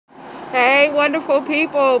Hey, wonderful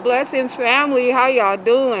people, blessings family, how y'all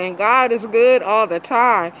doing? God is good all the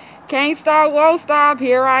time. Can't stop, won't stop,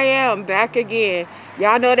 here I am, back again.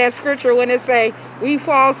 Y'all know that scripture when it say, we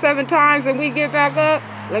fall 7 times and we get back up?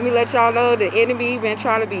 Let me let y'all know the enemy been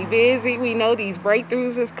trying to be busy. We know these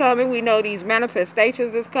breakthroughs is coming. We know these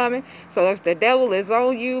manifestations is coming. So if the devil is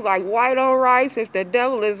on you like white on rice, if the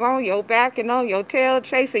devil is on your back and on your tail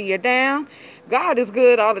chasing you down, God is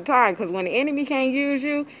good all the time, because when the enemy can't use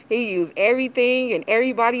you, he uses everything and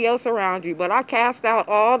everybody else around you. But I cast out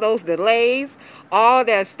all those delays, all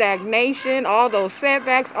that stagnation, all those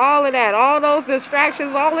setbacks, all of that, all those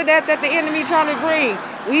distractions, all of that the enemy trying to bring.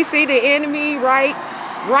 We see the enemy right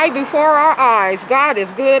before our eyes. God is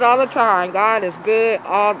good all the time. God is good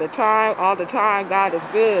all the time, all the time. God is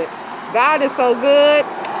good. God is so good.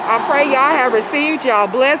 I pray y'all have received y'all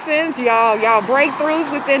blessings, y'all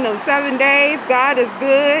breakthroughs within them 7 days. God is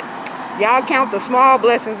good. Y'all count the small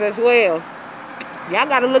blessings as well. Y'all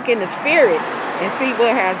got to look in the spirit and see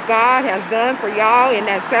what God has done for y'all in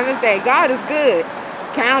that 7th day. God is good.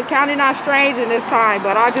 Counting not strange in this time,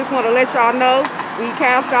 but I just want to let y'all know we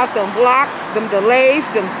cast out them blocks, them delays,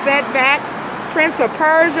 them setbacks. Prince of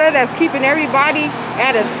Persia that's keeping everybody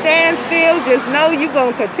at a standstill. Just know you're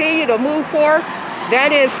going to continue to move forward.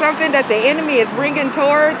 That is something that the enemy is bringing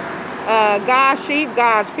towards God's sheep,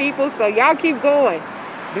 God's people. So y'all keep going.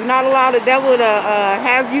 Do not allow the devil to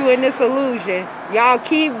have you in this illusion. Y'all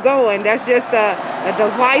keep going. That's just a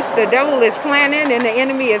device the devil is planning and the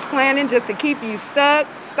enemy is planning just to keep you stuck,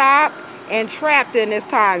 stopped, and trapped in this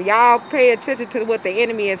time. Y'all pay attention to what the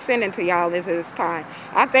enemy is sending to y'all in this time.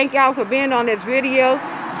 I thank y'all for being on this video.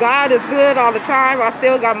 God is good all the time. I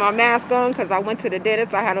still got my mask on because I went to the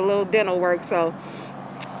dentist. I had a little dental work, so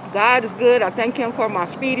God is good. I thank him for my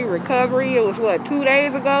speedy recovery. It was, what, 2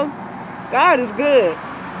 days ago? God is good.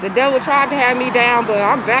 The devil tried to have me down, but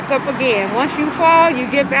I'm back up again. Once you fall, you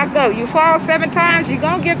get back up. You fall 7 times, you're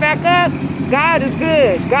going to get back up. God is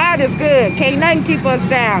good. God is good. Can't nothing keep us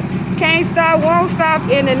down. Can't stop, won't stop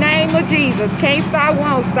in the name of Jesus. Can't stop,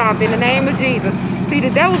 won't stop in the name of Jesus. See, the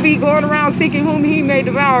devil be going around seeking whom he may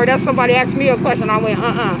devour. That's somebody asked me a question. I went,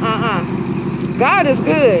 God is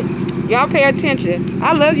good. Y'all pay attention.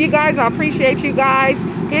 I love you guys. I appreciate you guys.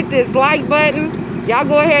 Hit this like button. Y'all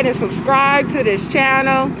go ahead and subscribe to this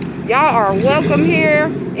channel. Y'all are welcome here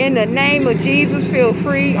in the name of Jesus. Feel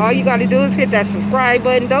free. All you got to do is hit that subscribe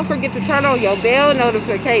button. Don't forget to turn on your bell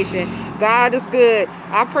notification. God is good.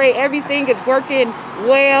 I pray everything is working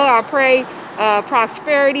well. I pray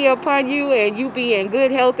prosperity upon you and you be in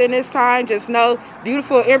good health in this time. Just know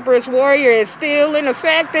beautiful Empress Warrior is still in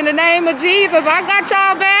effect in the name of Jesus. I got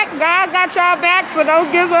y'all back. God got y'all back, so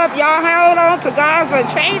don't give up. Y'all hold on to God's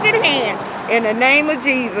unchanging hand in the name of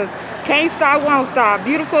Jesus. Can't stop, won't stop.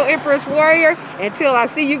 Beautiful Empress Warrior. Until I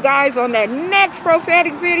see you guys on that next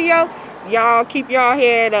prophetic video, y'all keep y'all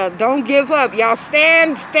head up. Don't give up. Y'all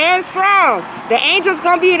stand strong. The angel's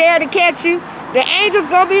gonna be there to catch you. The angel's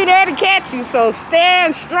gonna be there to catch you. So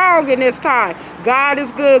stand strong in this time. God is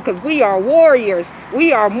good, because we are warriors.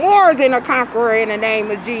 We are more than a conqueror in the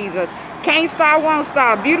name of Jesus. Can't stop, won't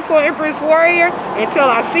stop. Beautiful Empress Warrior. Until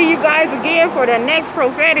I see you guys again for the next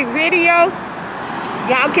prophetic video,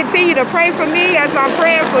 y'all continue to pray for me as I'm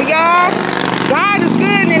praying for y'all. God is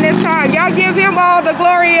good in this time. Y'all give him all the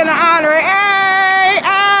glory and the honor. Hey,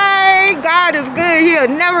 hey, God is good. He'll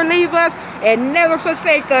never leave us and never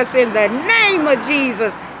forsake us in the name of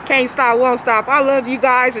Jesus. Can't stop, won't stop. I love you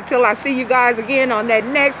guys. Until I see you guys again on that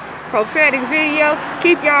next prophetic video,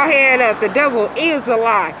 keep y'all head up. The devil is a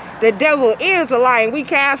lie. The devil is a lie, and we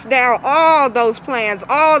cast down all those plans,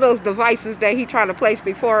 all those devices that he trying to place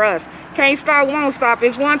before us. Can't stop, won't stop.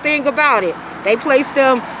 It's one thing about it. They place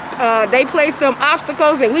them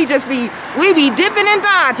obstacles, and we be dipping and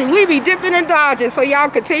dodging. We be dipping and dodging. So y'all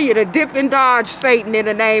continue to dip and dodge Satan in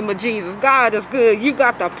the name of Jesus. God is good. You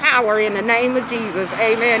got the power in the name of Jesus.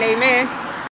 Amen, amen.